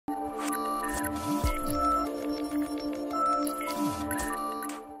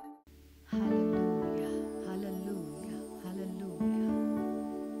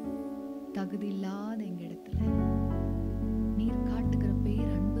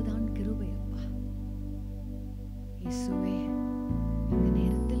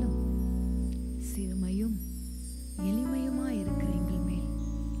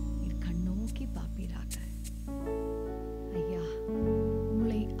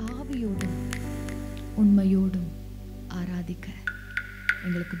உண்மையோடும் ஆராதிக்க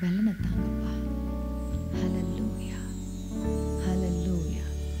எங்களுக்கு பலனை தாங்கப்பா. ஹல்லேலூயா, ஹல்லேலூயா.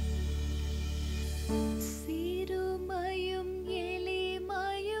 சிறுமையும் எளிமையுமான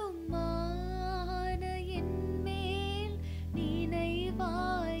என்மேல் நினைவாயிருப்பவரே,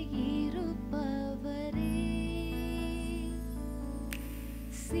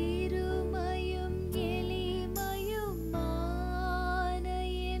 சிறுமையும் எளிமையுமான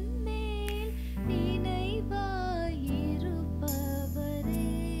என்மேல் நினைவாயிருப்பவரே,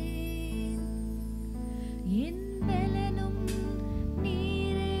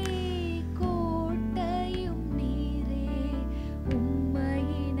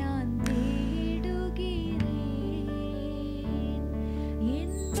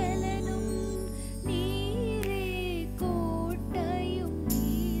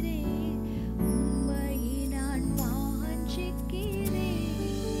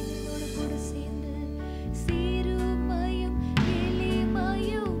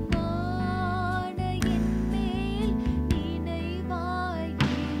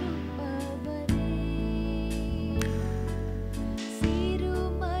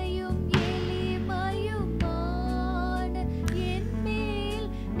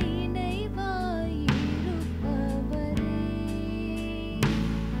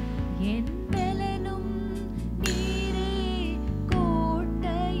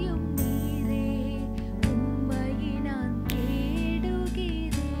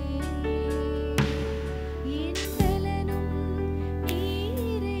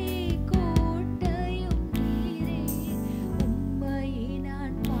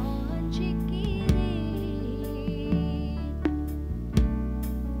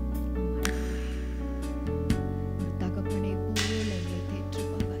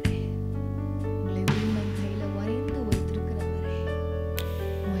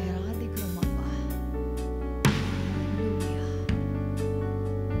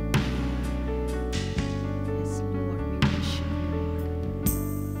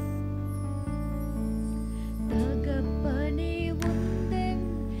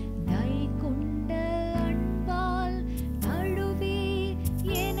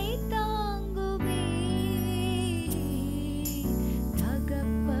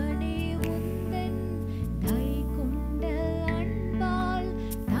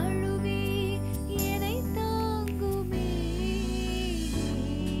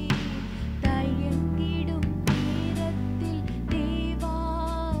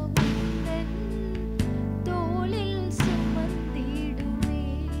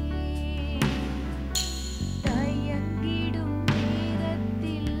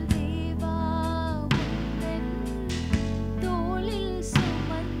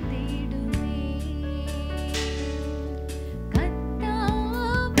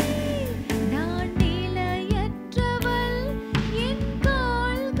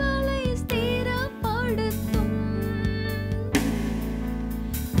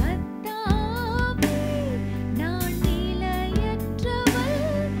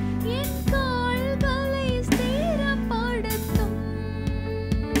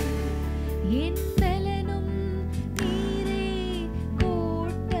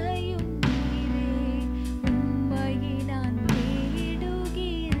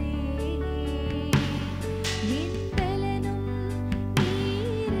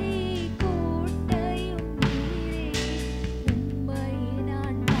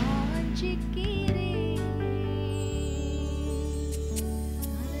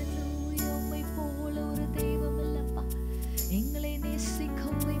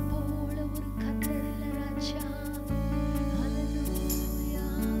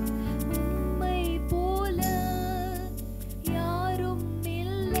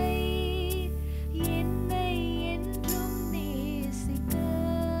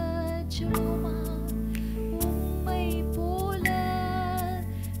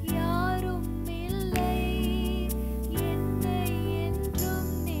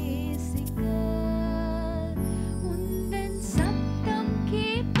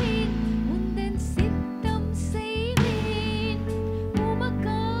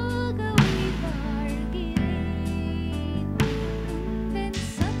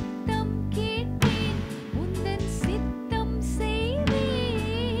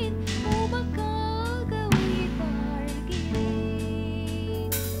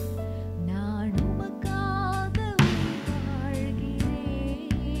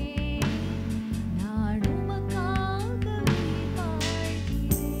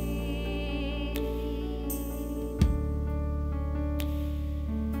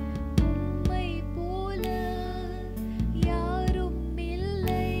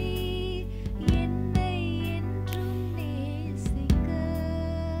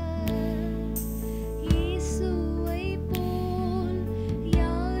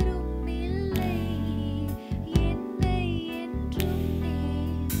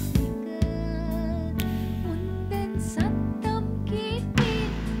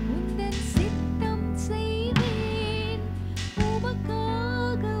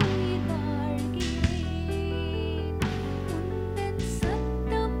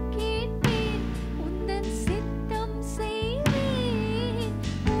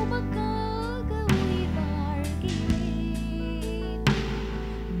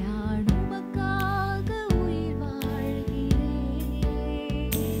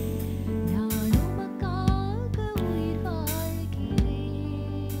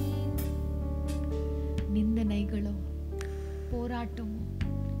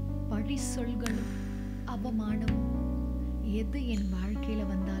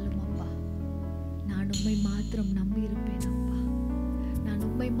 உம்மை மாத்திரம் நம்பி இருப்பேன் அப்பா. நான்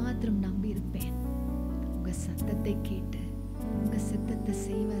உம்மை மாத்திரம் நம்பி இருப்பேன். உங்க சத்தத்தை கேட்டு உங்க சித்தத்தை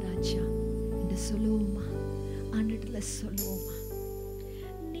செய்வ ராஜா என்று சொல்லுவோமா? ஆண்டவர்ல சொல்லுவோமா?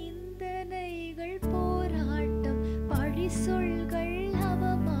 நிந்தனைகள், போராட்டம், பழி சொல்கள்,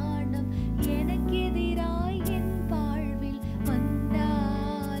 அவமானம் எனக்கு எதிராய் என் வாழ்வில்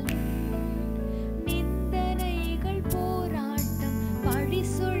வந்தாலும், நிந்தனைகள், போராட்டம், பழி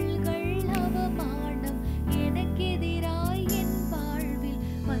சொல்கள், அவமானம் எனக்கு எதிராய் என் வாழ்வில்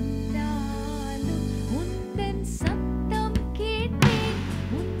வந்தாலும், உந்தன் சத்தம் கேட்பேன்,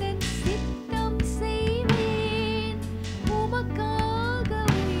 உந்தன் சித்தம் செய்வேன், உமக்காக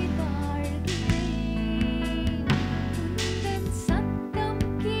உயிர் வாழ்கிறேன். உந்தன் சத்தம்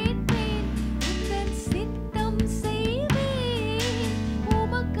கேட்பேன், உந்தன் சித்தம் செய்வேன்,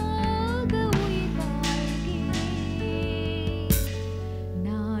 உமக்காக உயிர் வாழ்கிறேன்.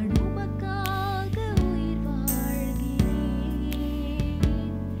 நான் உமக்காக உயிர் வாழ்கிறேன்.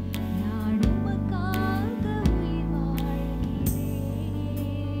 நான் உமக்காக உயிர் வாழ்கிறேன்.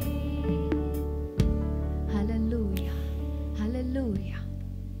 ஹல்லேலூயா, ஹல்லேலூயா.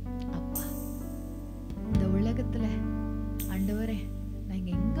 அப்பா, இந்த உலகத்துல ஆண்டவரே, நாங்க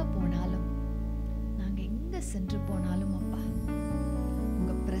எங்க போனாலும், நாங்க எங்க சென்று போனாலும் அப்பா,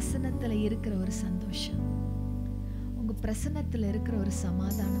 உங்க பிரசன்னத்துல இருக்கிற ஒரு சந்தோஷம், உங்க பிரசன்னத்துல இருக்கிற ஒரு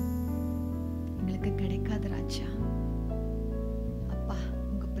சமாதானம் எங்களுக்கு கிடைக்காது ராஜா. அப்பா,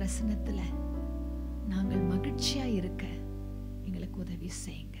 உங்க பிரசன்னத்துல நாங்கள் மகிழ்ச்சியா இருக்க எங்களுக்கு உதவி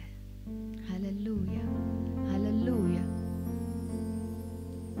செய்யுங்க. ஹல்லேலூயா, ஹல்லேலூயா.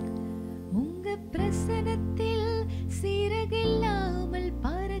 உங்க பிரசன்னத்தில் சிறகில்லாமல்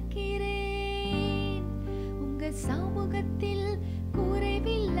பறக்கிறேன். உங்க சமூகத்தில்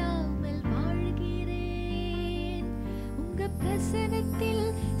குறைவில்லாமல் வாழ்கிறேன். உங்க பிரசன்னத்தில்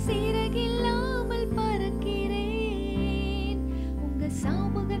சிறகில்லாமல் பறக்கிறேன். உங்க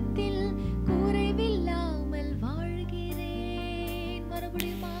சமூகத்தில் குறைவில்லாமல் வாழ்கிறேன்.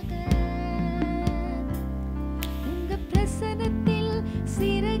 மறுபடியுமாக உங்க பிரசன்னத்தில்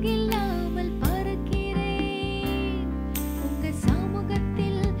சிறகில்லாமல் பறக்கிறேன். உங்க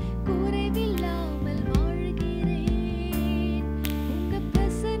சமூகத்தில் குறைவில்லாமல் வாழ்கிறேன். உங்க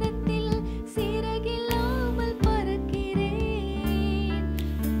பிரசன்னத்தில் சிறகில்லாமல் பறக்கிறேன்.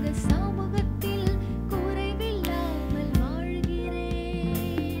 உங்க சமூகத்தில் குறைவில்லாமல்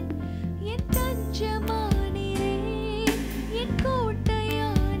வாழ்கிறேன். என் தஞ்சமானீரே, என்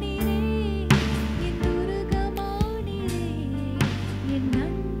கோட்டையானீரே, என் துருகமானீரே, என்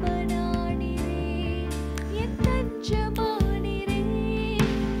நண்பனானீரே. என் தஞ்சமானீரே,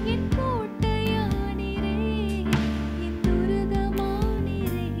 என் கோட்டையானீரே, என்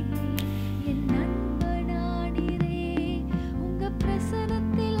துருகமானீரே, என் நண்பனானீரே. உங்க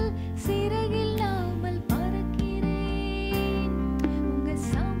பிரசன்னத்தில் சிறகில்லாமல் பறக்கிறேன். உங்க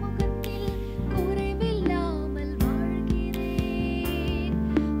சமூகத்தில் குறைவில்லாமல் வாழ்கிறேன்.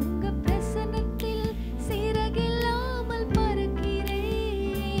 உங்க பிரசன்னத்தில் சிறகில்லாமல்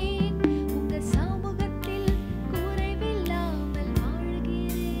பறக்கிறேன். உங்க சமூகத்தில் குறைவில்லாமல்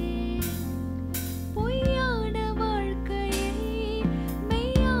வாழ்கிறேன். பொய்யான வாழ்க்கையை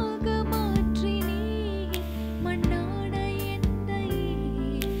மெய்யாக மாற்றினீர். மண்ணான என்னையே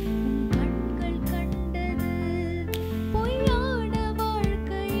உம் கண்கள் கண்டது. பொய்யான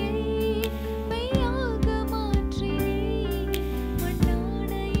வாழ்க்கையை மெய்யாக மாற்றினீர்.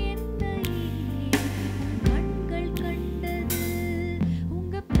 மண்ணான என்னையே உம் கண்கள் கண்டது.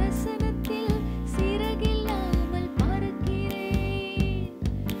 உங்க பிரசன்னத்தில் சிறகில்லாமல் பறக்கிறேன்.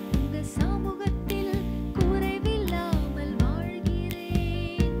 உங்க சமூகத்தில் குறைவில்லாமல்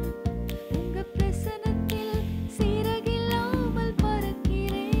வாழ்கிறேன். உங்க பிரசன்னத்தில் சிறகில்லாமல்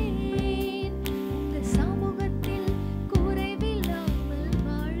பறக்கிறேன். உங்க சமூகத்தில் குறைவில்லாமல்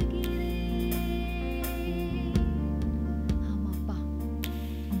வாழ்கிறேன். ஆமாப்பா,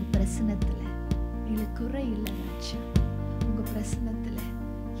 உங்க பிரசன்னத்துல எங்களுக்கு குறை இல்லை ராஜா. உங்க பிரசன்னத்துல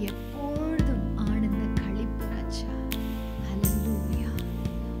எப்பொழுதும் ஆனந்த களிப்பு ராஜா. ஹல்லேலூயா.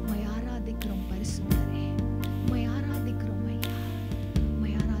 உம்மை ஆராதிக்கிறோம் பரிசுத்தரே. உம்மை ஆராதிக்கிறோம் ஐயா.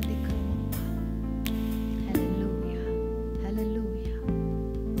 உம்மை ஆராதிக்கிறோம் அப்பா. ஹல்லேலூயா, ஹல்லேலூயா.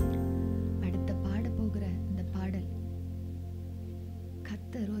 அடுத்த பாட போகிற இந்த பாடல்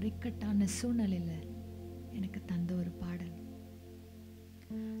கர்த்தர் ஒரு இக்கட்டான சூழ்நிலையில எனக்கு தந்த ஒரு பாடல்.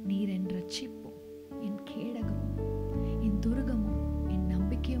 நீர் என் ரட்சிப்பும் என் கேடகமும் என் துருகமும் என்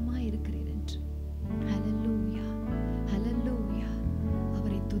நம்பிக்கையுமாய் இருக்கிறீர் என்று. ஹல்லேலூயா, ஹல்லேலூயா.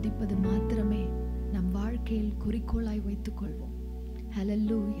 அவரை துதிப்பது மாத்திரமே நம் வாழ்க்கையில் குறிக்கோளாய் வைத்துக் கொள்வோம்.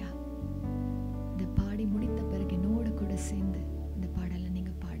 ஹல்லேலூயா. இந்த பாடி முடித்த பிறகு என்னோட கூட சேர்ந்து இந்த பாடலை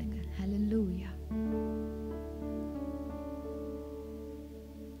நீங்க பாடுங்க. ஹல்லேலூயா.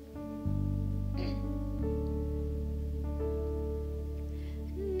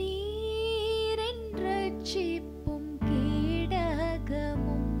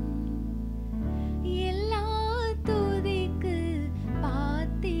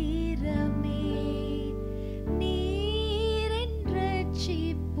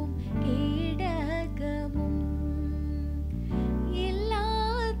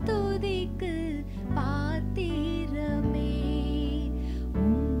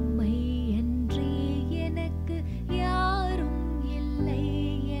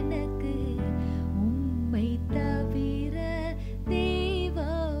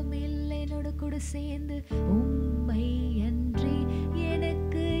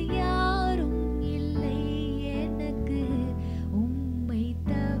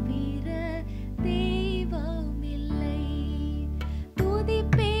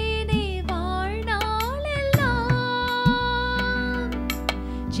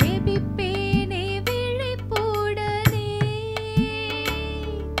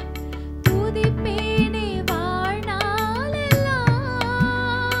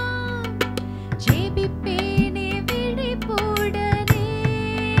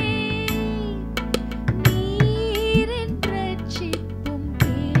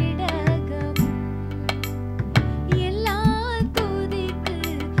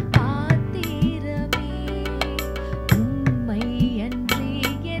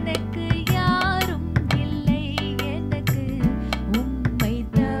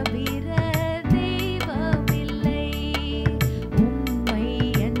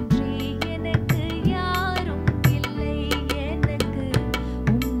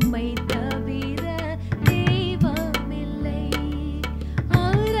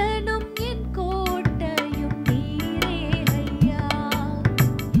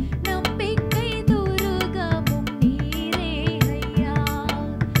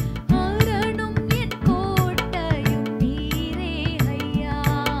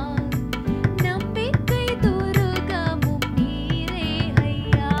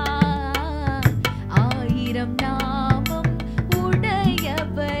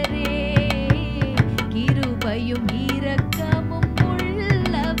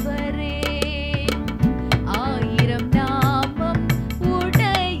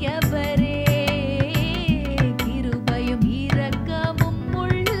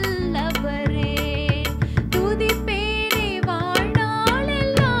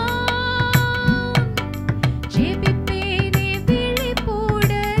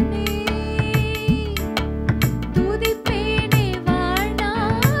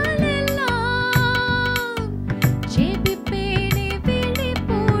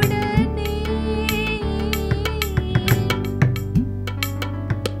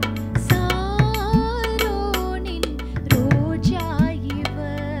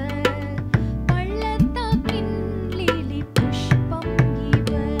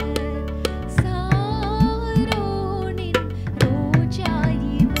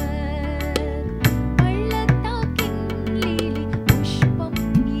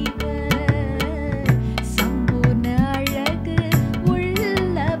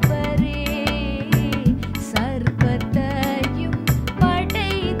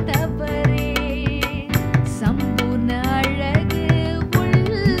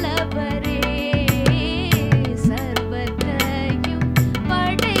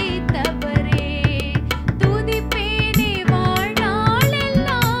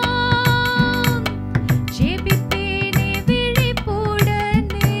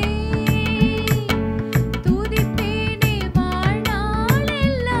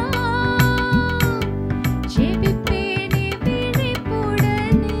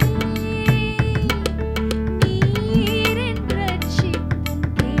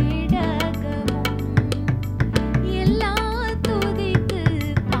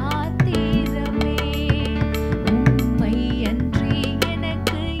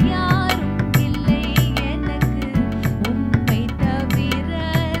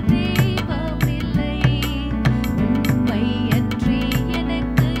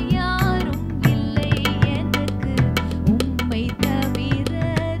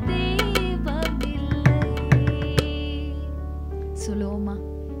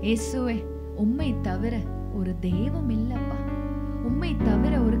 இயேசுவே, உம்மை தவிர ஒரு தெய்வம் இல்லப்பா, உம்மை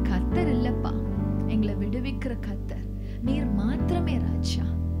தவிர ஒரு கர்த்தர் இல்லப்பா. எங்களை விடுவிக்கிற கர்த்தர் நீர் மாத்திரமே ராஜா.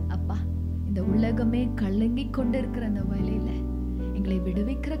 அப்பா, இந்த உலகமே கலங்கி கொண்டிருக்கிற அந்த வேளையில எங்களை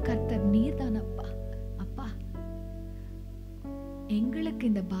விடுவிக்கிற கர்த்தர் நீர் தானப்பா. அப்பா, எங்களுக்கு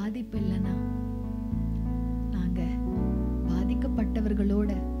இந்த பாதிப்பு இல்லைன்னா நாங்க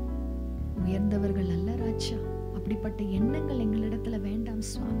பாதிக்கப்பட்டவர்களோட உயர்ந்தவர்கள் அல்ல ராஜா. அப்படிப்பட்ட எண்ணங்கள் எங்களிடத்துல வேண்டாம்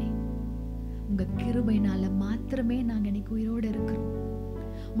சுவாமி. உங்க கிருபையினால மாத்திரமே நாங்க இன்னைக்கு உயிரோடு இருக்கிறோம்.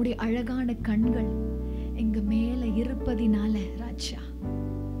 உங்களுடைய அழகான கண்கள் எங்க மேல இருப்பதினால ராஜா,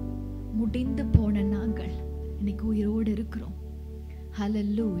 முடிந்து போன நாங்கள் இன்னைக்கு உயிரோடு இருக்கிறோம்.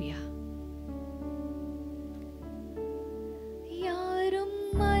 ஹல்லேலூயா. யாரும்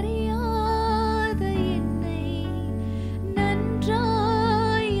அறியாத என்னை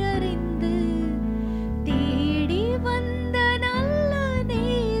நன்றாய் அறிந்து தேடி வந்த நல்ல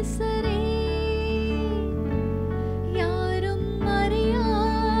நேசரே, யாரும்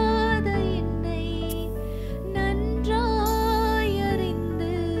அறியாத என்னை நன்றாய்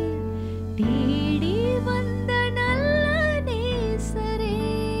அறிந்து தேடி வந்த நல்ல நேசரே,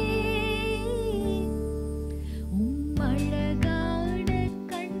 அழகான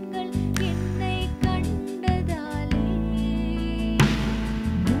கண்கள் என்னை கண்டதாலே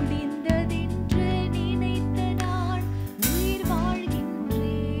முடிந்ததென்று நினைத்த நான் உயிர்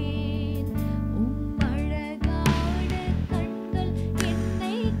வாழ்கின்றேன். அழகான கண்கள்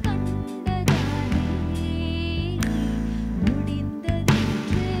என்னை கண்டதாலே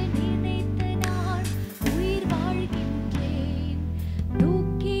முடிந்ததென்று நினைத்த நான் உயிர் வாழ்கின்றேன்.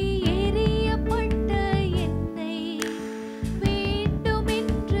 தூக்கி எறியப்பட்ட என்னை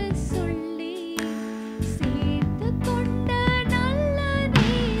வேண்டுமென்று சொல்லி சேர்த்து கொண்ட நல்ல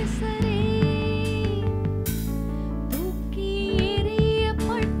நேசரே, தூக்கி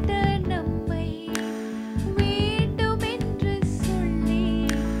எறியப்பட்ட நம்மை வேண்டுமென்று சொல்லி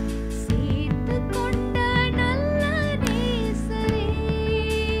சேர்த்து கொண்ட நல்ல நேசரே,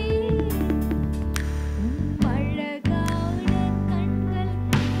 அழகான கண்கள்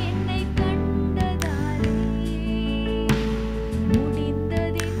என்னை கண்டதாலே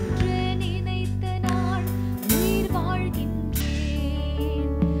முடிந்ததென்று நினைத்த நான் உயிர் வாழ்கின்றேன்.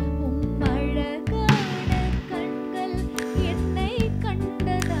 அழகான கண்கள் என்னை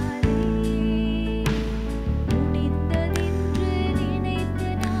கண்டதாலே முடிந்ததென்று நினைத்த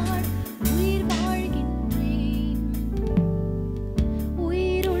நான் உயிர் வாழ்கின்றேன்.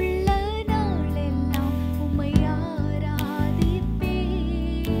 உயிருள்ள நாளெல்லாம் உம்மை ஆராதிப்பேன்.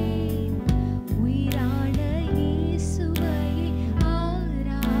 உயிரான இயேசுவை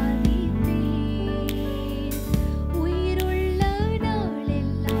ஆராதிப்பேன். உயிருள்ள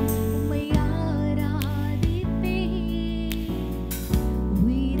நாளெல்லாம் உம்மை ஆராதிப்பேன்.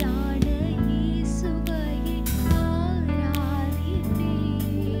 உயிரான இயேசுவை ஆராதிப்பேன்.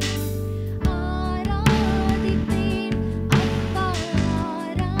 ஆராதிப்பேன் அப்பா,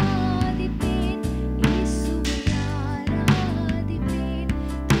 ஆராதிப்பேன் இயேசுவை ஆராதிப்பேன்.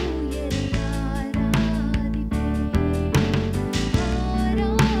 தூயரை ஆராதிப்பேன்.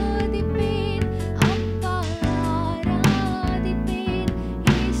 ஆராதிப்பேன் அப்பா, ஆராதிப்பேன்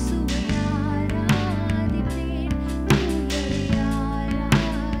இயேசுவை ஆராதிப்பேன். தூயரை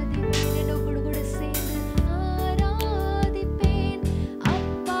ஆராதிப்பேன். என்னோடு கூட சேர்ந்து ஆராதிப்பேன்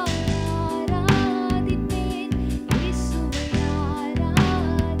அப்பா, ஆராதிப்பேன் இயேசுவை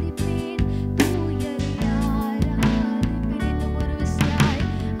ஆராதிப்பேன். தூயரை ஆராதிப்பேன். இன்னும் ஒரு விசையாய்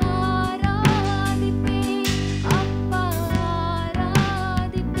ஆராதிப்பேன் அப்பா,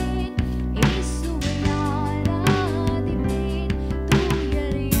 ஆராதிப்பேன் இயேசுவை ஆராதிப்பேன்.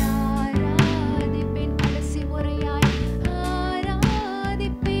 தூயரை ஆராதிப்பேன். கடைசி முறையாய்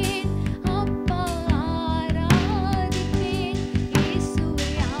ஆராதிப்பேன் அப்பா, ஆராதிப்பேன் இயேசுவை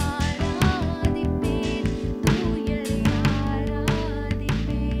ஆராதிப்பேன். தூயரை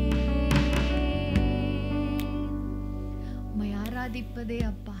ஆராதிப்பேன். உம்மை ஆராதிப்பதே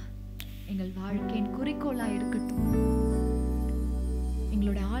அப்பா எங்கள் வாழ்க்கையின் குறிக்கோளா இருக்கட்டும்.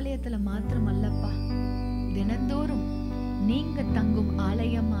 எங்களோட ஆலயத்துல மாத்திரம் அல்லப்பா, தினந்தோறும் நீங்க தங்கும்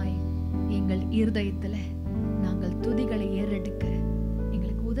ஆலயமாய் எங்கள் இருதயத்துல நாங்கள் துதிகளை ஏறெடுக்க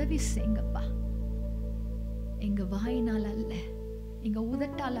எங்களுக்கு உதவி செய்யுங்கப்பா. எங்க வாயினால் அல்ல, எங்க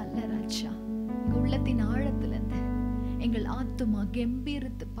உதட்டால் அல்ல ராஜா, எங்க உள்ளத்தின் ஆழத்துல இருந்து எங்கள் ஆத்துமா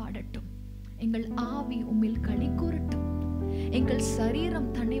கெம்பீரித்து பாடட்டும். எங்கள் ஆவி உம்மில் களி கூறட்டும். எங்கள் சரீரம்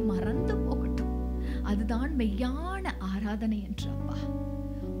தன்னை மறந்து போகட்டும். அதுதான் மெய்யான ஆராதனை என்று அப்பா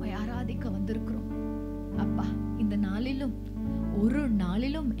உம்மை ஆராதிக்க வந்திருக்கிறோம். அப்பா, இந்த நாளிலும் ஒரு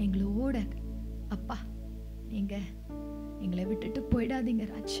நாளிலும் எங்களோட அப்பா நீங்க எங்களை விட்டுட்டு போயிடாதீங்க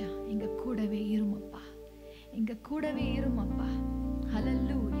ராஜா. எங்க கூடவே இருமப்பா, எங்க கூடவே இருமப்பா.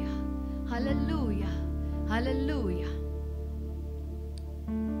 ஹல்லேலூயா, ஹல்லேலூயா, ஹல்லேலூயா.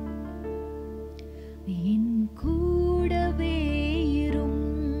 என் கூடவே இரும்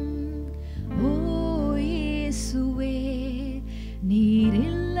ஓ இயேசுவே, நீர்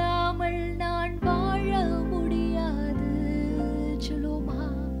இல்லாமல் நான் வாழ முடியாது. சொல்லுமா,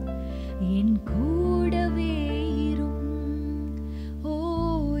 என் கூடவே இரும் ஓ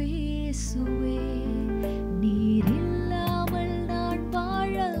இயேசுவே, நீர் இல்லாமல் நான்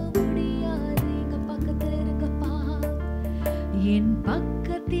வாழ முடியாது. எங்க பக்கத்துல இருக்கப்பா, என்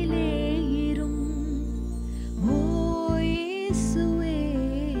பக்கத்திலே இரும் ஓ இயேசுவே,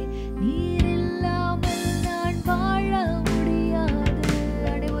 நீர் இல்லாமல் நான் வாழ முடியாது.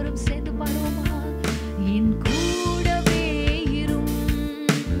 அனைவரும் சேர்ந்து பாடுவோமா? என் கூடவே இரும்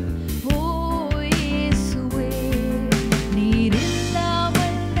ஓ இயேசுவே, நீர்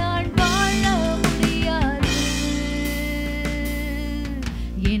இல்லாமல் நான் வாழ முடியாது.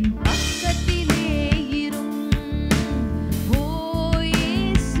 என் பக்கத்திலே இரும் ஓ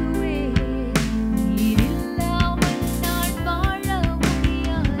இயேசுவே, நீர் இல்லாமல் நான் வாழ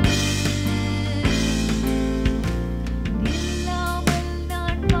முடியாது. இல்லாமல்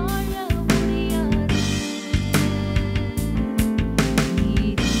நான் வாழ முடியாது.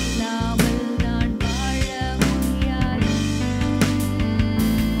 நீர் இல்லாமல் நான் வாழ முடியாது.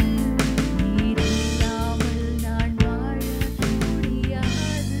 நீர் இல்லாமல் நான் வாழ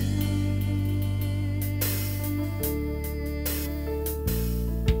முடியாது.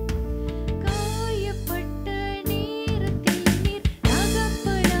 காயப்பட்ட நேரத்தில் நீர்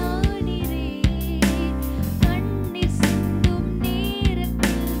தகப்பனானீரே, கண்ணீர் சிந்தும்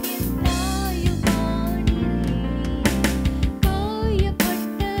நேரத்தில் என் தாயுமானீரே.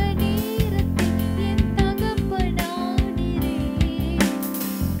 காயப்பட்ட நேரத்தில் என் தகப்பனானீரே,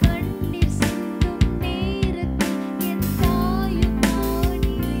 கண்ணீர் சிந்தும் நேரத்தில் என்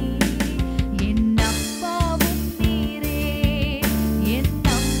தாயுமானீரே. என் அப்பாவும் நீரே, என்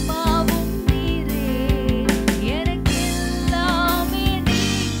அம்மாவும் நீரே, எனக்கு எல்லாமே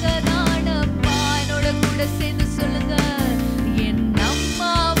நீங்க தானப்பா. என்னோட கூட சேர்ந்து சொல்லுங்க. என்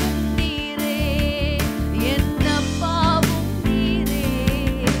அம்மாவும் நீரே, என் அப்பாவும் நீரே,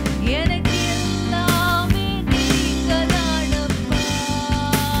 எனக்கு எல்லாமே நீங்க தானப்பா.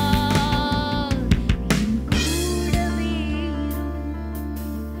 என் கூடவே இரும்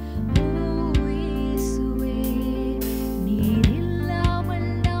ஓ இயேசுவே, நீர் இல்லாமல்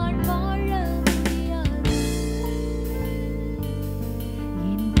நான் வாழ முடியாது.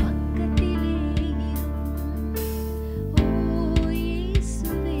 என் பக்கத்திலே இரும் ஓ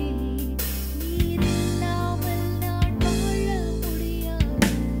இயேசுவே, நீர் இல்லாமல் நான் வாழ முடியாது.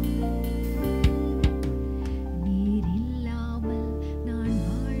 நீர் இல்லாமல் நான்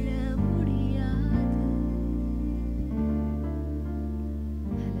வாழ முடியாது.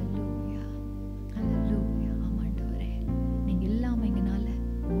 ஹல்லேலூயா, ஹல்லேலூயா. ஆமாண்டவரே, நீங்க இல்லாம எங்கனால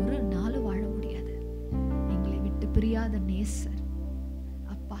ஒரு நாள் வாழ முடியாது. எங்களை விட்டு பிரியாத நேசர்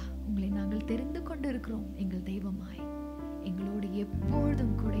அப்பா, உங்களை நாங்கள் தெரிந்து கொண்டு இருக்கிறோம். எங்கள் தெய்வமாய் எங்களோடு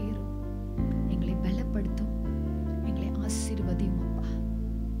எப்பொழுதும் கூட இரும். எங்களை பலப்படுத்தும், எங்களை ஆசீர்வதியும் அப்பா.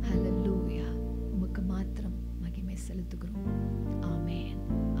 ஹல்லேலூயா. உமக்கு மாத்திரம் மகிமை செலுத்துகிறோம். ஆமென்,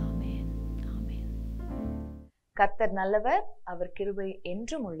 ஆமென், ஆமென். கர்த்தர் நல்லவர், அவர் கிருபை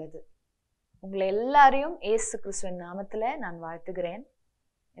என்றும் உள்ளது. உங்களை எல்லாரையும் இயேசு கிறிஸ்துவின் நாமத்துல நான் வாழ்த்துகிறேன்.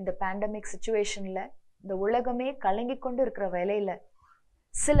 இந்த பேண்டமிக் சிச்சுவேஷன்ல, இந்த உலகமே கலங்கி கொண்டு இருக்கிற வேளையில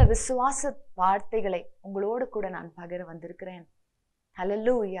சில விசுவாச வார்த்தைகளை உங்களோடு கூட நான் பகிர வந்திருக்கிறேன்.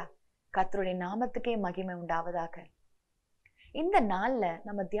 ஹல்லேலூயா. கர்த்தருடைய நாமத்துக்கே மகிமை உண்டாவதாக. இந்த நாள்ல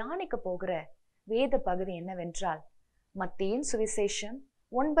நம்ம தியானிக்க போகிற வேத பகுதி என்னவென்றால், மத்தேயின் சுவிசேஷம்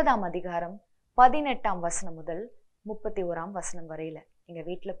 9ஆம் அதிகாரம் 18ஆம் வசனம் முதல் 31ஆம் வசனம் வரையில. எங்க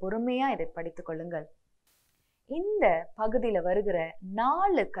வீட்டுல பொறுமையா இதை படித்துக் கொள்ளுங்கள். இந்த பகுதியில வருகிற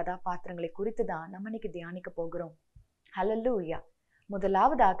 4 கதாபாத்திரங்களை குறித்து தான் நம்ம இன்னைக்கு தியானிக்க போகிறோம். ஹல்லேலூயா.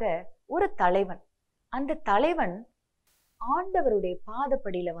 முதலாவதாக ஒரு தலைவன். அந்த தலைவன் ஆண்டவருடைய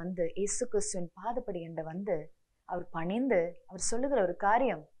பாதப்படியில வந்து, இயேசு கிறிஸ்துவின் பாதப்படி என்ற வந்து அவர் பணிந்து அவர் சொல்லுகிற ஒரு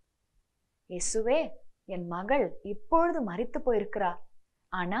காரியம், இயேசுவே, என் மகள் இப்பொழுது மரித்து போயிருக்கிறா.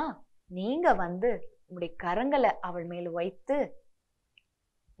 ஆனா நீங்க வந்து உங்களுடைய கரங்களை அவள் மேல் வைத்து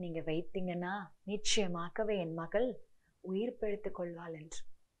நீங்க வைத்தீங்கன்னா நிச்சயமாகவே என் மகள் உயிர் பிழைத்துக் கொள்வாள் என்று.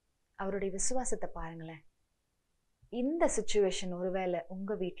 அவருடைய விசுவாசத்தை பாருங்களேன். இந்த சிச்சுவேஷன் ஒருவேளை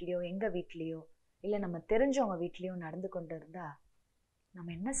உங்க வீட்லயோ எங்க வீட்லயோ இல்ல நம்ம தெரிஞ்சவங்க வீட்லயோ நடந்து கொண்டு இருந்தா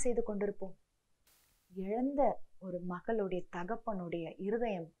நம்ம என்ன செய்து கொண்டிருப்போம்? இழந்த ஒரு மகளுடைய தகப்பனுடைய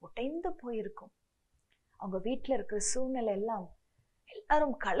இருதயம் உடைந்து போயிருக்கும். அவங்க வீட்டுல இருக்கிற சூழ்நிலை எல்லாம்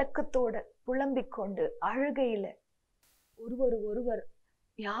எல்லாரும் கலக்கத்தோட புலம்பிக் கொண்டு அழுகையில ஒருவர்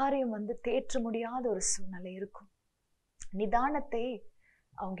யாரையும் தேற்ற முடியாத ஒரு சூழ்நிலை இருக்கும். நிதானத்தை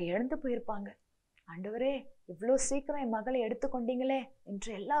அவங்க இழந்து போயிருப்பாங்க. ஆண்டவரே, இவ்வளோ சீக்கிரம் என் மகளை எடுத்துக்கொண்டீங்களே என்று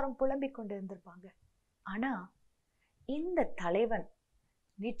எல்லாரும் புலம்பிக் கொண்டு இருந்திருப்பாங்க. ஆனா இந்த தலைவன்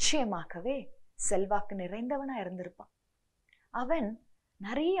நிச்சயமாகவே செல்வாக்கு நிறைந்தவனா இருந்திருப்பான். அவன்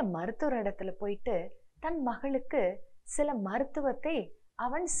நிறைய மருத்துவர் இடத்துல போயிட்டு தன் மகளுக்கு சில மருத்துவத்தை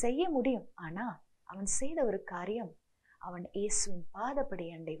அவன் செய்ய முடியும். ஆனா அவன் செய்த ஒரு காரியம், அவன் இயேசுவின் பாதப்படி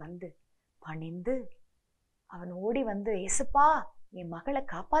அண்டை பணிந்து அவன் ஓடி இயேசுப்பா, என் மகளை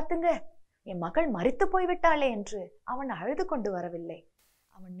காப்பாத்துங்க, என் மகள் மரித்து போய்விட்டாளே என்று அவன் அழுது கொண்டு வரவில்லை.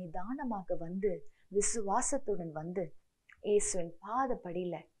 அவன் நிதானமாக விசுவாசத்துடன் இயேசுவின்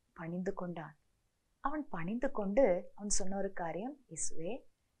பாதப்படியில பணிந்து கொண்டான். அவன் பணிந்து கொண்டு அவன் சொன்ன ஒரு காரியம், இயேசுவே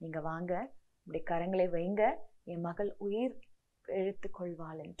நீங்க வாங்க, உடைய கரங்களை வைங்க, என் மகள் உயிர் இழுத்து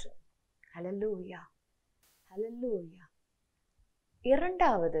கொள்வாள் என்று. ஹல்லேலூயா, ஹல்லேலூயா.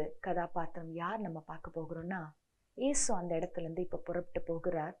 இரண்டாவது கதாபாத்திரம் யார் நம்ம பார்க்க போகிறோம்னா, இயேசு அந்த இடத்துல இருந்து இப்ப புறப்பட்டு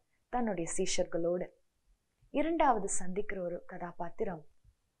போகிறார் தன்னுடைய சீஷர்களோடு. இரண்டாவது சந்திக்கிற ஒரு கதாபாத்திரம்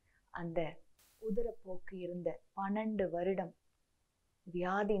அந்த உதரப்போக்கு இருந்த 12 வருடம்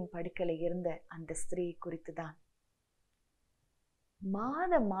வியாதியின் படுக்கையில இருந்த அந்த ஸ்திரீ குறித்துதான்.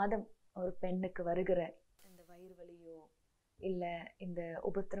 மாதம் ஒரு பெண்ணுக்கு வருகிற இந்த வயிறு வலியோ இல்ல இந்த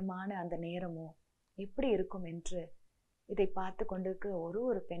உபத்திரமான அந்த நேரமோ எப்படி இருக்கும் என்று இதை பார்த்து கொண்டிருக்கிற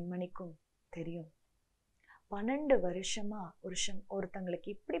ஒரு பெண்மணிக்கும் தெரியும். 12 வருஷமா ஒருத்தங்களுக்கு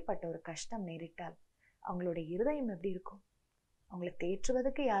இப்படிப்பட்ட ஒரு கஷ்டம் நேரிட்டால் அவங்களுடைய இருதயம் எப்படி இருக்கும்? அவங்களை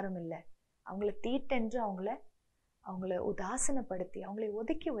தேற்றுவதற்கு யாரும் இல்லை. அவங்களை தீட்டென்று அவங்கள உதாசனப்படுத்தி அவங்களை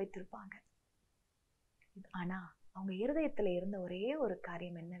ஒதுக்கி வைத்திருப்பாங்க. ஆனா அவங்க இருதயத்துல இருந்த ஒரே ஒரு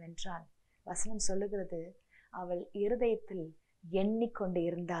காரியம் என்னவென்றால், வசனம் சொல்லுகிறது, அவள் இருதயத்தில் எண்ணிக்கொண்டு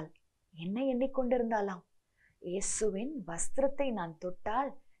இருந்தாள். என்ன எண்ணிக்கொண்டிருந்தாலாம்? இயேசுவின் வஸ்திரத்தை நான்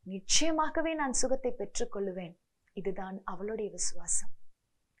தொட்டால் நிச்சயமாகவே நான் சுகத்தை பெற்றுக்கொள்ளுவேன். இதுதான் அவளுடைய விசுவாசம்.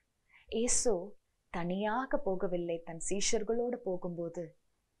 இயேசு தனியாக போகவில்லை. தன் சீஷர்களோடு போகும்போது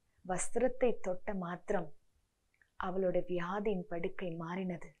வஸ்திரத்தை தொட்ட மாத்திரம் அவளுடைய வியாதியின் படுக்கை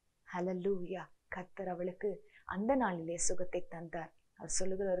மாறினது. ஹல்லேலூயா. கர்த்தர் அவளுக்கு அந்த நாளிலே சுகத்தை தந்தார். அவர்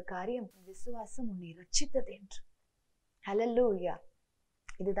சொல்லுகிற ஒரு காரியம், விசுவாசம் உன்னை ரட்சித்தது என்று. ஹல்லேலூயா.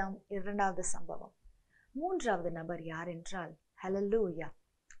 இதுதான் இரண்டாவது சம்பவம். மூன்றாவது நபர் யார் என்றால், ஹல்லேலூயா,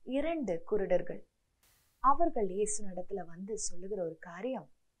 2 குருடர்கள். அவர்கள் இயேசு இடத்துல சொல்லுகிற ஒரு காரியம்,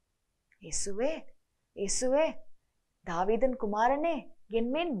 இயேசுவே இயேசுவே, தாவீதின் குமாரனே,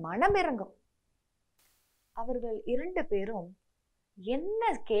 என்மேல் மனம் இறங்கும். அவர்கள் 2 பேரும் என்ன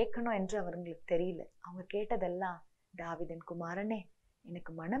கேட்கணும் என்று அவர்களுக்கு தெரியல. அவங்க கேட்டதெல்லாம், தாவீதின் குமாரனே,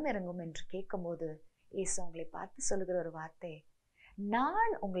 எனக்கு மனம் இறங்கும் என்று கேட்கும் போது இயேசு அவங்களை பார்த்து சொல்லுகிற ஒரு வார்த்தை,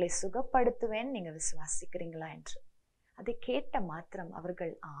 நான் உங்களை சுகப்படுத்துவேன், நீங்க விசுவாசிக்கிறீங்களா என்று. அதை கேட்ட மாத்திரம்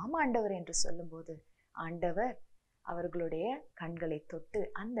அவர்கள் ஆம் ஆண்டவர் என்று சொல்லும்போது ஆண்டவர் அவர்களுடைய கண்களை தொட்டு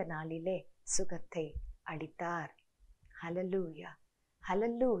அந்த நாளிலே சுகத்தை அளித்தார். ஹல்லேலூயா,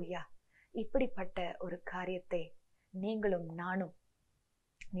 ஹல்லேலூயா. இப்படிப்பட்ட ஒரு காரியத்தை நீங்களும் நானும்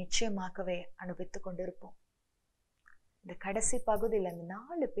நிச்சயமாகவே அனுபவித்துக் கொண்டிருப்போம். இந்த கடைசி பகுதியில் அந்த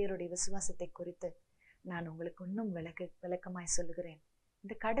 4 பேருடைய விசுவாசத்தை குறித்து நான் உங்களுக்கு இன்னும் விளக்கமாய் சொல்லுகிறேன்.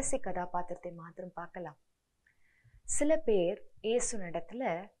 இந்த கடைசி கதாபாத்திரத்தை மாத்திரம் பார்க்கலாம். சில பேர் இயேசு இடத்துல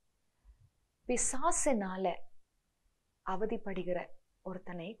பிசாசினால அவதிப்படுகிற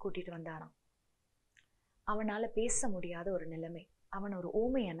ஒருத்தனை கூட்டிட்டு வந்தாராம். அவனால பேச முடியாத ஒரு நிலைமை. அவன் ஒரு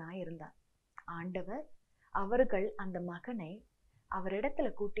ஊமையனாய் இருந்தான். ஆண்டவர் அவர்கள் அந்த மகனை அவரிடத்துல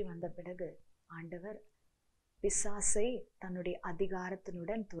கூட்டி வந்த பிறகு ஆண்டவர் பிசாசை தன்னுடைய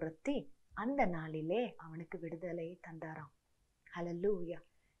அதிகாரத்தினுடன் துரத்தி அந்த நாளிலே அவனுக்கு விடுதலை தந்தாராம். ஹல்லேலூயா.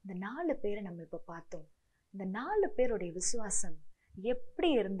 இந்த 4 பேரை நம்ம இப்ப பார்த்தோம். இந்த 4 பேருடைய விசுவாசம் எப்படி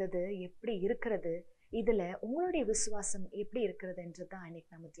இருந்தது, எப்படி இருக்கிறது, இதுல உங்களுடைய விசுவாசம் எப்படி இருக்கிறது என்றுதான்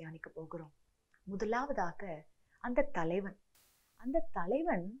இன்னைக்கு நம்ம தியானிக்க போகிறோம். முதலாவதாக அந்த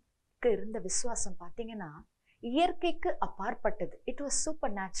தலைவனுக்கு இருந்த விசுவாசம் பார்த்தீங்கன்னா இயற்கைக்கு அப்பாற்பட்டது. It was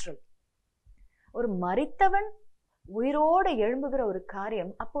super natural. ஒரு மரித்தவன் உயிரோடு எழும்புகிற ஒரு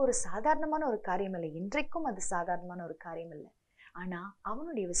காரியம் அப்போ ஒரு சாதாரணமான ஒரு காரியம் இல்லை. இன்றைக்கும் அது சாதாரணமான ஒரு காரியம் இல்லை. ஆனா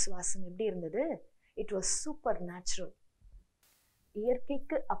அவனுடைய விசுவாசம் எப்படி இருந்தது? It was super natural.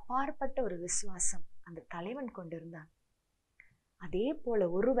 இயற்கைக்கு அப்பாற்பட்ட ஒரு விசுவாசம் அந்த தலைவன் கொண்டிருந்தான். அதே போல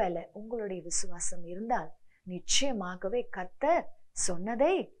ஒருவேளை உங்களுடைய விசுவாசம் இருந்தால் நிச்சயமாகவே கர்த்தர்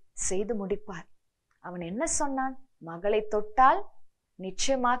சொன்னதை செய்து முடிப்பார். அவன் என்ன சொன்னான்? மகளை தொட்டால்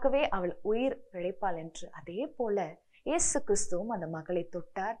நிச்சயமாகவே அவள் உயிர் பிழைப்பாள் என்று. அதே போல இயேசு கிறிஸ்துவும் அந்த மகளை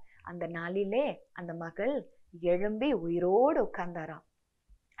தொட்டார். அந்த நாளிலே அந்த மகள் எழும்பி உயிரோடு உட்கார்ந்தாராம்.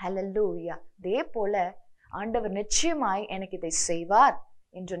 ஹல்லேலூயா. அதே போல ஆண்டவர் நிச்சயமாய் எனக்கு இதை செய்வார்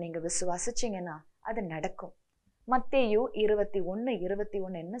என்று நீங்க விசுவாசிச்சீங்கன்னா அது நடக்கும். மத்தேயு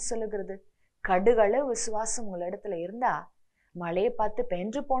 21:21 என்ன சொல்லுகிறது? கடுகளவு விசுவாசம் உங்களிடத்துல இருந்தா மழையை பார்த்து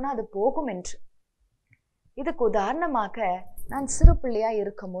பென்று போனா அது போகும் என்று. இதுக்கு உதாரணமாக நான் சிறு பிள்ளையா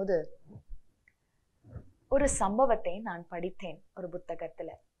இருக்கும் போது ஒரு சம்பவத்தை நான் படித்தேன் ஒரு புத்தகத்துல.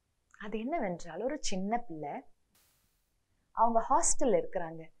 அது என்னவென்றால், ஒரு சின்ன பிள்ளை அவங்க ஹாஸ்டல்ல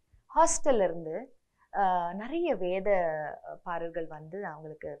இருக்கிறாங்க. ஹாஸ்டல்ல இருந்து நிறைய வேத பாரர்கள் வந்து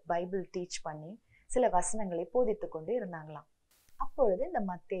அவங்களுக்கு பைபிள் டீச் பண்ணி சில வசனங்களை போதித்து கொண்டு இருந்தாங்களாம். அப்பொழுது இந்த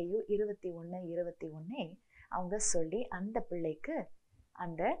மத்தேயு 21:21 அவங்க சொல்லி அந்த பிள்ளைக்கு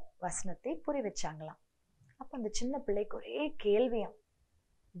அந்த வசனத்தை புரி வச்சாங்களாம். அப்ப அந்த சின்ன பிள்ளைக்கு ஒரே கேள்வியாம்,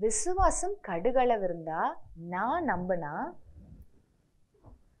 விசுவாசம் கடுகளவு இருந்தா நான் நம்பினா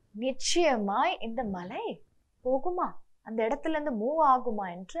நிச்சயமாய் இந்த மலை போகுமா, அந்த இடத்துல இருந்து மூவ் ஆகுமா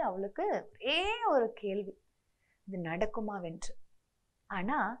என்று அவளுக்கு ஒரே ஒரு கேள்வி, இது நடக்குமாவென்று.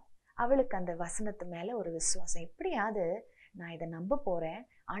 ஆனா அவளுக்கு அந்த வசனத்து மேல ஒரு விசுவாசம், எப்படியாவது நான் இதை நம்ப போறேன்,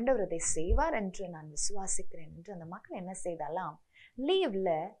 ஆண்டவர் இதை செய்வார் என்று நான் விசுவாசிக்கிறேன் என்று அந்த மக்கள் என்ன செய்தாலாம், லீவ்ல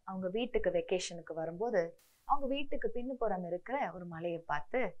அவங்க வீட்டுக்கு வெக்கேஷனுக்கு வரும்போது அவங்க வீட்டுக்கு பின்புறம் இருக்கிற ஒரு மலையை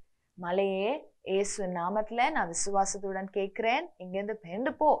பார்த்து, மலையே இயேசு நாமத்துல நான் விசுவாசத்துடன் கேட்கிறேன், இங்கிருந்து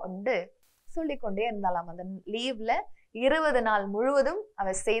பெயர்ந்து போ என்று சொல்லிக்கொண்டே இருந்தாலாம். அந்த லீவ்ல 20 நாள் முழுவதும்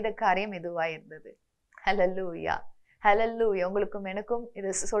அவ செய்த காரியம் இதுவா இருந்தது. ஹல்லேலூயா, ஹல்லேலூயா. உங்களுக்கும் எனக்கும்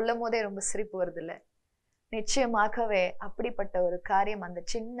இது சொல்லும் போதே ரொம்ப சிரிப்பு வருது இல்ல? நிச்சயமாகவே அப்படிப்பட்ட ஒரு காரியம் அந்த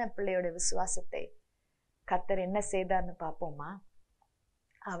சின்ன பிள்ளையோட விசுவாசத்தை கர்த்தர் என்ன செய்தார்னு பார்ப்போமா?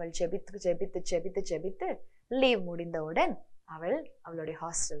 அவள் ஜெபித்து ஜெபித்து ஜெபித்து ஜெபித்து லீவ் முடிந்தவுடன் அவளுடைய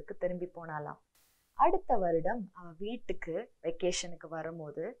ஹாஸ்டலுக்கு திரும்பி போனாலாம். அடுத்த வருடம் அவ வீட்டுக்கு வெக்கேஷனுக்கு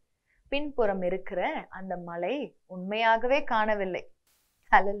வரும்போது பின்புறம் இருக்கிற அந்த மலை உண்மையாகவே காணவில்லை.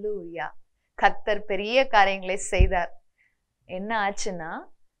 ஹல்லேலூயா. கர்த்தர் பெரிய காரியங்களை செய்தார். என்ன ஆச்சுன்னா,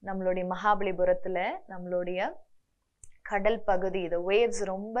 நம்மளுடைய மகாபலிபுரத்துல நம்மளுடைய கடல் பகுதி, இந்த வேவ்ஸ்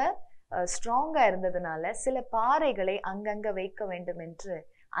ரொம்ப ஸ்ட்ராங்கா இருந்ததுனால சில பாறைகளை அங்கங்க வைக்க வேண்டும் என்று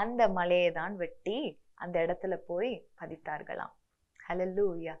அந்த மலையை தான் வெட்டி அந்த இடத்துல போய் பதித்தார்களாம்.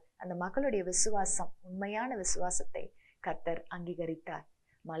 ஹல்லேலூயா. அந்த மக்களுடைய விசுவாசம், உண்மையான விசுவாசத்தை கர்த்தர் அங்கீகரித்தார்.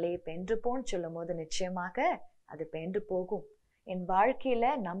 மலையை பென்று போன்னு சொல்லும் போது நிச்சயமாக அது பென்று போகும். என் வாழ்க்கையில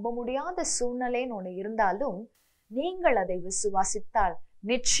நம்ப முடியாத சூழ்நிலைன்னு ஒண்ணு இருந்தாலும் நீங்கள் அதை விசுவாசித்தால்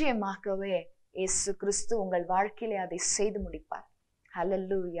நிச்சயமாகவே இயேசு கிறிஸ்து உங்கள் வாழ்க்கையிலே அதை செய்து முடிப்பார்.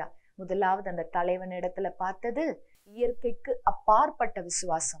 ஹல்லேலூயா. முதலாவது அந்த தலைவன் இடத்துல பார்த்தது இயற்கைக்கு அப்பாற்பட்ட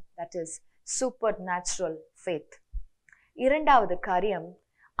விசுவாசம், that is super natural faith. இரண்டாவது காரியம்,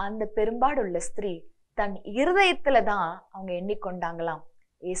 அந்த பெரும்பாடுள்ள ஸ்திரீ தன் இருதயத்துல தான் அவங்க எண்ணிக்கொண்டாங்களாம்,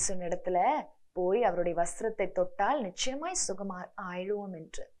 இயேசுவின் இடத்துல போய் அவருடைய வஸ்திரத்தை தொட்டால் நிச்சயமாய் சுகமா ஆயிடுவோம்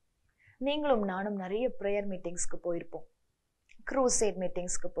என்று. நீங்களும் நானும் நிறைய ப்ரேயர் மீட்டிங்ஸ்க்கு போயிருப்போம், க்ரூசேட்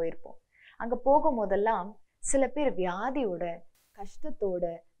மீட்டிங்ஸ்க்கு போயிருப்போம். அங்க போகும் போதெல்லாம் சில பேர் வியாதியோட, கஷ்டத்தோட,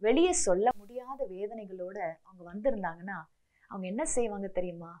 வெளியே சொல்ல முடியாத வேதனைகளோட அவங்க வந்திருந்தாங்கன்னா அவங்க என்ன செய்வாங்க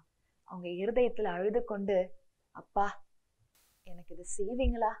தெரியுமா? அவங்க இருதயத்துல அழுது கொண்டு, அப்பா எனக்கு இது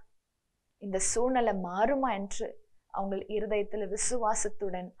செய்வீங்களா, இந்த சூழ்நிலை மாறுமா என்று அவங்க இருதயத்துல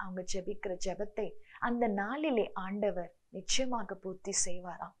விசுவாசத்துடன் அவங்க ஜெபிக்கிற ஜெபத்தை அந்த நாளிலே ஆண்டவர் நிச்சயமாக பூர்த்தி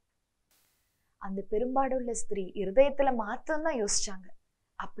செய்வாராம். அந்த பெரும்பாடுள்ள ஸ்திரீ இருதயத்துல மாத்திரம்தான் யோசிச்சாங்க.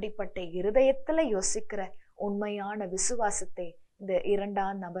 அப்படிப்பட்ட இருதயத்துல யோசிக்கிற உண்மையான விசுவாசத்தை இந்த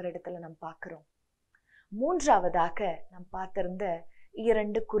இரண்டாம் நபர் இடத்துல நாம் பார்க்கிறோம். மூன்றாவதாக நாம் பார்த்திருந்த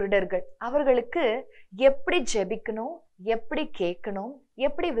 2 குருடர்கள், அவர்களுக்கு எப்படி ஜெபிக்கணும், எப்படி கேட்கணும்,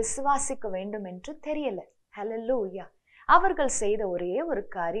 எப்படி விசுவாசிக்க வேண்டும் என்று தெரியல. ஹல்லேலூயா. அவர்கள் செய்த ஒரே ஒரு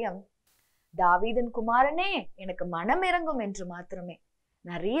காரியம், தாவீதின் குமாரனே எனக்கு மனம் இறங்கும் என்று மாத்திரமே.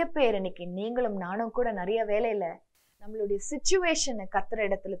 நிறைய பேர் இன்னைக்கு நீங்களும் நானும் கூட நிறைய வேலையில நம்மளுடைய சிச்சுவேஷனை கர்த்தர்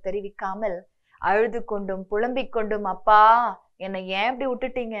இடத்துல தெரிவிக்காமல் அழுது கொண்டும் புலம்பிக் கொண்டும், அப்பா என்னை ஏன் இப்படி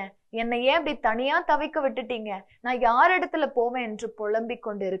விட்டுட்டீங்க, என்னை ஏன் இப்படி தனியா தவிக்க விட்டுட்டீங்க, நான் யார் இடத்துல போவேன் என்று புலம்பிக்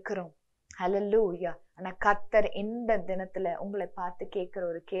கொண்டு இருக்கிறோம். ஹல்லேலூயா. ஆனா கர்த்தர் இந்த தினத்துல உங்களை பார்த்து கேட்கிற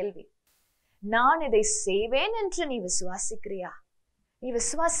ஒரு கேள்வி, நான் இதை செய்வேன் என்று நீ விசுவாசிக்கிறியா? நீ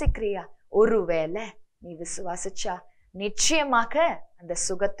விசுவாசிக்கிறியா? ஒருவேளை நீ விசுவாசிச்சா நிச்சயமாக அந்த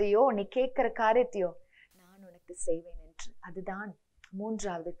சுகத்தையோ நீ கேட்கிற காரியத்தையோ நான் உனக்கு செய்வேன் என்று. அதுதான்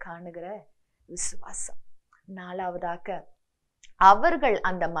மூன்றாவது காணுகிற விசுவாசம். நாலாவதாக அவர்கள்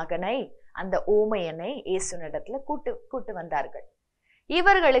அந்த மகனை, அந்த ஊமையனை இயேசுவினிடத்துல கூட்டு வந்தார்கள்.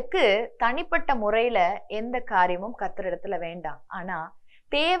 இவர்களுக்கு தனிப்பட்ட முறையில எந்த காரியமும் கர்த்தரிடத்துல வேண்டாம். ஆனா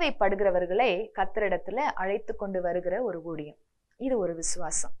தேவைப்படுகிறவர்களை கர்த்தரிடத்துல அழைத்து கொண்டு வருகிற ஒரு ஊழியம், இது ஒரு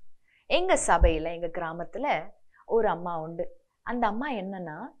விசுவாசம். எங்க சபையில எங்க கிராமத்துல ஒரு அம்மா உண்டு. அந்த அம்மா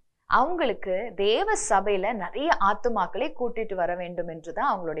என்னன்னா, அவங்களுக்கு தேவ சபையில நிறைய ஆத்துமாக்களை கூட்டிட்டு வர வேண்டும்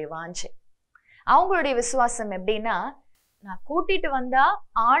என்றுதான் அவங்களுடைய வாஞ்சை. அவங்களுடைய விசுவாசம் எப்படின்னா, நான் கூட்டிட்டு வந்தா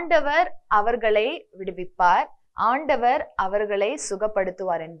ஆண்டவர் அவர்களை விடுவிப்பார், ஆண்டவர் அவர்களை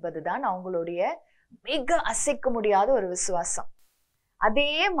சுகப்படுத்துவார் என்பதுதான் அவங்களுடைய மிக அசைக்க முடியாத ஒரு விசுவாசம்.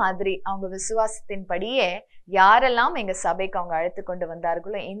 அதே மாதிரி அவங்க விசுவாசத்தின்படியே யாரெல்லாம் எங்க சபைக்கு அவங்க அழைத்து கொண்டு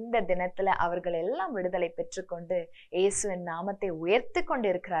வந்தார்களோ இந்த தினத்துல அவர்கள் எல்லாம் விடுதலை பெற்றுக்கொண்டு இயேசுவின் நாமத்தை உயர்த்தி கொண்டு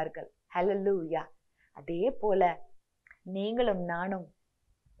இருக்கிறார்கள். ஹல்லேலூயா. அதே போல நீங்களும் நானும்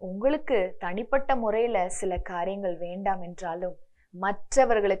உங்களுக்கு தனிப்பட்ட முறையில சில காரியங்கள் வேண்டாம் என்றாலும்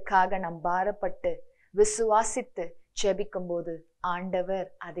மற்றவர்களுக்காக நாம் பாரப்பட்டு விசுவாசித்து ஜெபிக்கும் போது ஆண்டவர்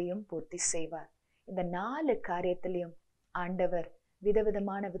அதையும் பூர்த்தி செய்வார். இந்த 4 காரியத்திலையும் ஆண்டவர்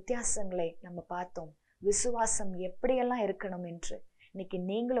விதவிதமான வித்தியாசங்களை நம்ம பார்த்தோம். விசுவாசம் எப்படியெல்லாம் இருக்கணும் என்று. இன்னைக்கு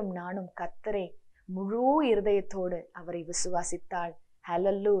நீங்களும் நானும் கர்த்தரை முழு இருதயத்தோடு அவரை விசுவாசித்தால்,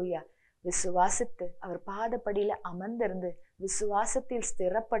 ஹல்லேலூயா, விசுவாசித்து அவர் பாதப்படியில அமர்ந்திருந்து விசுவாசத்தில்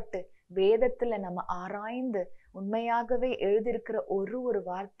ஸ்திரப்பட்டு வேதத்துல நம்ம ஆராய்ந்து உண்மையாகவே எழுதியிருக்கிற ஒரு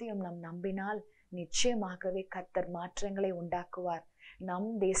வார்த்தையும் நாம் நம்பினால் நிச்சயமாகவே கர்த்தர் மாற்றங்களை உண்டாக்குவார்.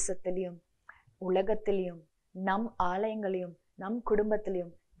 நம் தேசத்திலையும் உலகத்திலையும் நம் ஆலயங்களையும் நம்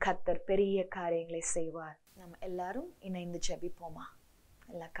குடும்பத்திலையும் கர்த்தர் பெரிய காரியங்களை செய்வார். நம்ம எல்லாரும் இணைந்து ஜெபிப்போமா?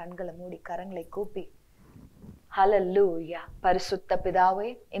 எல்லா கண்களை மூடி கரங்களை கூப்பி ஹல்லேலூயா. பரிசுத்த பிதாவே,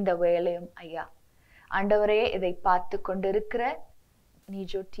 இந்த வேளையும் ஐயா ஆண்டவரே இதை பார்த்து கொண்டிருக்கிற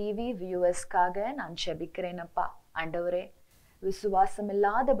நீஜோ டிவி வியூவர்ஸ்க்காக நான் ஜெபிக்கிறேன் அப்பா. ஆண்டவரே, விசுவாசம்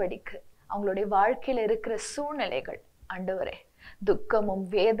இல்லாதபடிக்கு அவங்களுடைய வாழ்க்கையில இருக்கிற சூழ்நிலைகள் ஆண்டவரே, துக்கமும்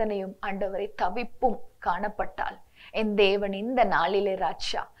வேதனையும் ஆண்டவரை தவிப்பும் காணப்பட்டால் என் தேவன் இந்த நாளிலே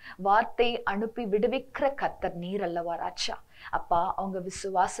ராஜா வார்த்தை அனுப்பி விடுவிக்கிற கர்த்தர் நீர் அல்லவா ராஜா. அப்பா, அவங்க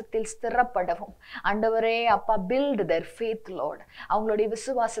விசுவாசத்தில் ஸ்திரப்படவும் ஆண்டவரே அப்பா, பில்ட் their faith Lord. அவங்களுடைய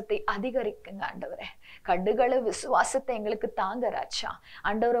விசுவாசத்தை அதிகரிக்குங்க ஆண்டவரே. கடுகள விசுவாசத்தை எங்களுக்கு தாங்க ராஜா.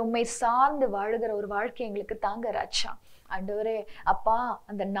 ஆண்டவரை உண்மை சார்ந்து வாழுகிற ஒரு வாழ்க்கை எங்களுக்கு தாங்க ராஜா. ஆண்டவரே அப்பா,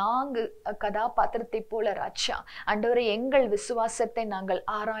 அந்த 4 கதாபாத்திரத்தை போல ராஜா ஆண்டவரே எங்கள் விசுவாசத்தை நாங்கள்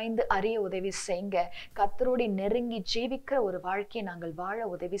ஆராய்ந்து அறிய உதவி செய்யுங்க. கர்த்தரோடு நெருங்கி ஜீவிக்கிற ஒரு வாழ்க்கையை நாங்கள் வாழ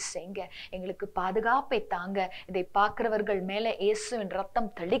உதவி செய்யுங்க. எங்களுக்கு பாதுகாப்பை தாங்க. இதை பார்க்கிறவர்கள் மேல இயேசுவின்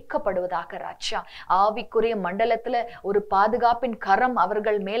ரத்தம் தெளிக்கப்படுவதாக ராஜா. ஆவிக்குரிய மண்டலத்துல ஒரு பாதுகாப்பின் கரம்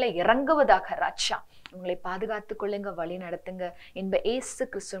அவர்கள் மேல இறங்குவதாக ராஜா. உங்களை பாதுகாத்துக் கொள்ளுங்க, வழி நடத்துங்க. இன்ப இயேசு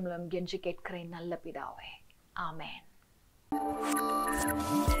கிறிஸ்து மூலம் கெஞ்சி கேட்கிறேன் நல்ல பிதாவே. ஆமென்.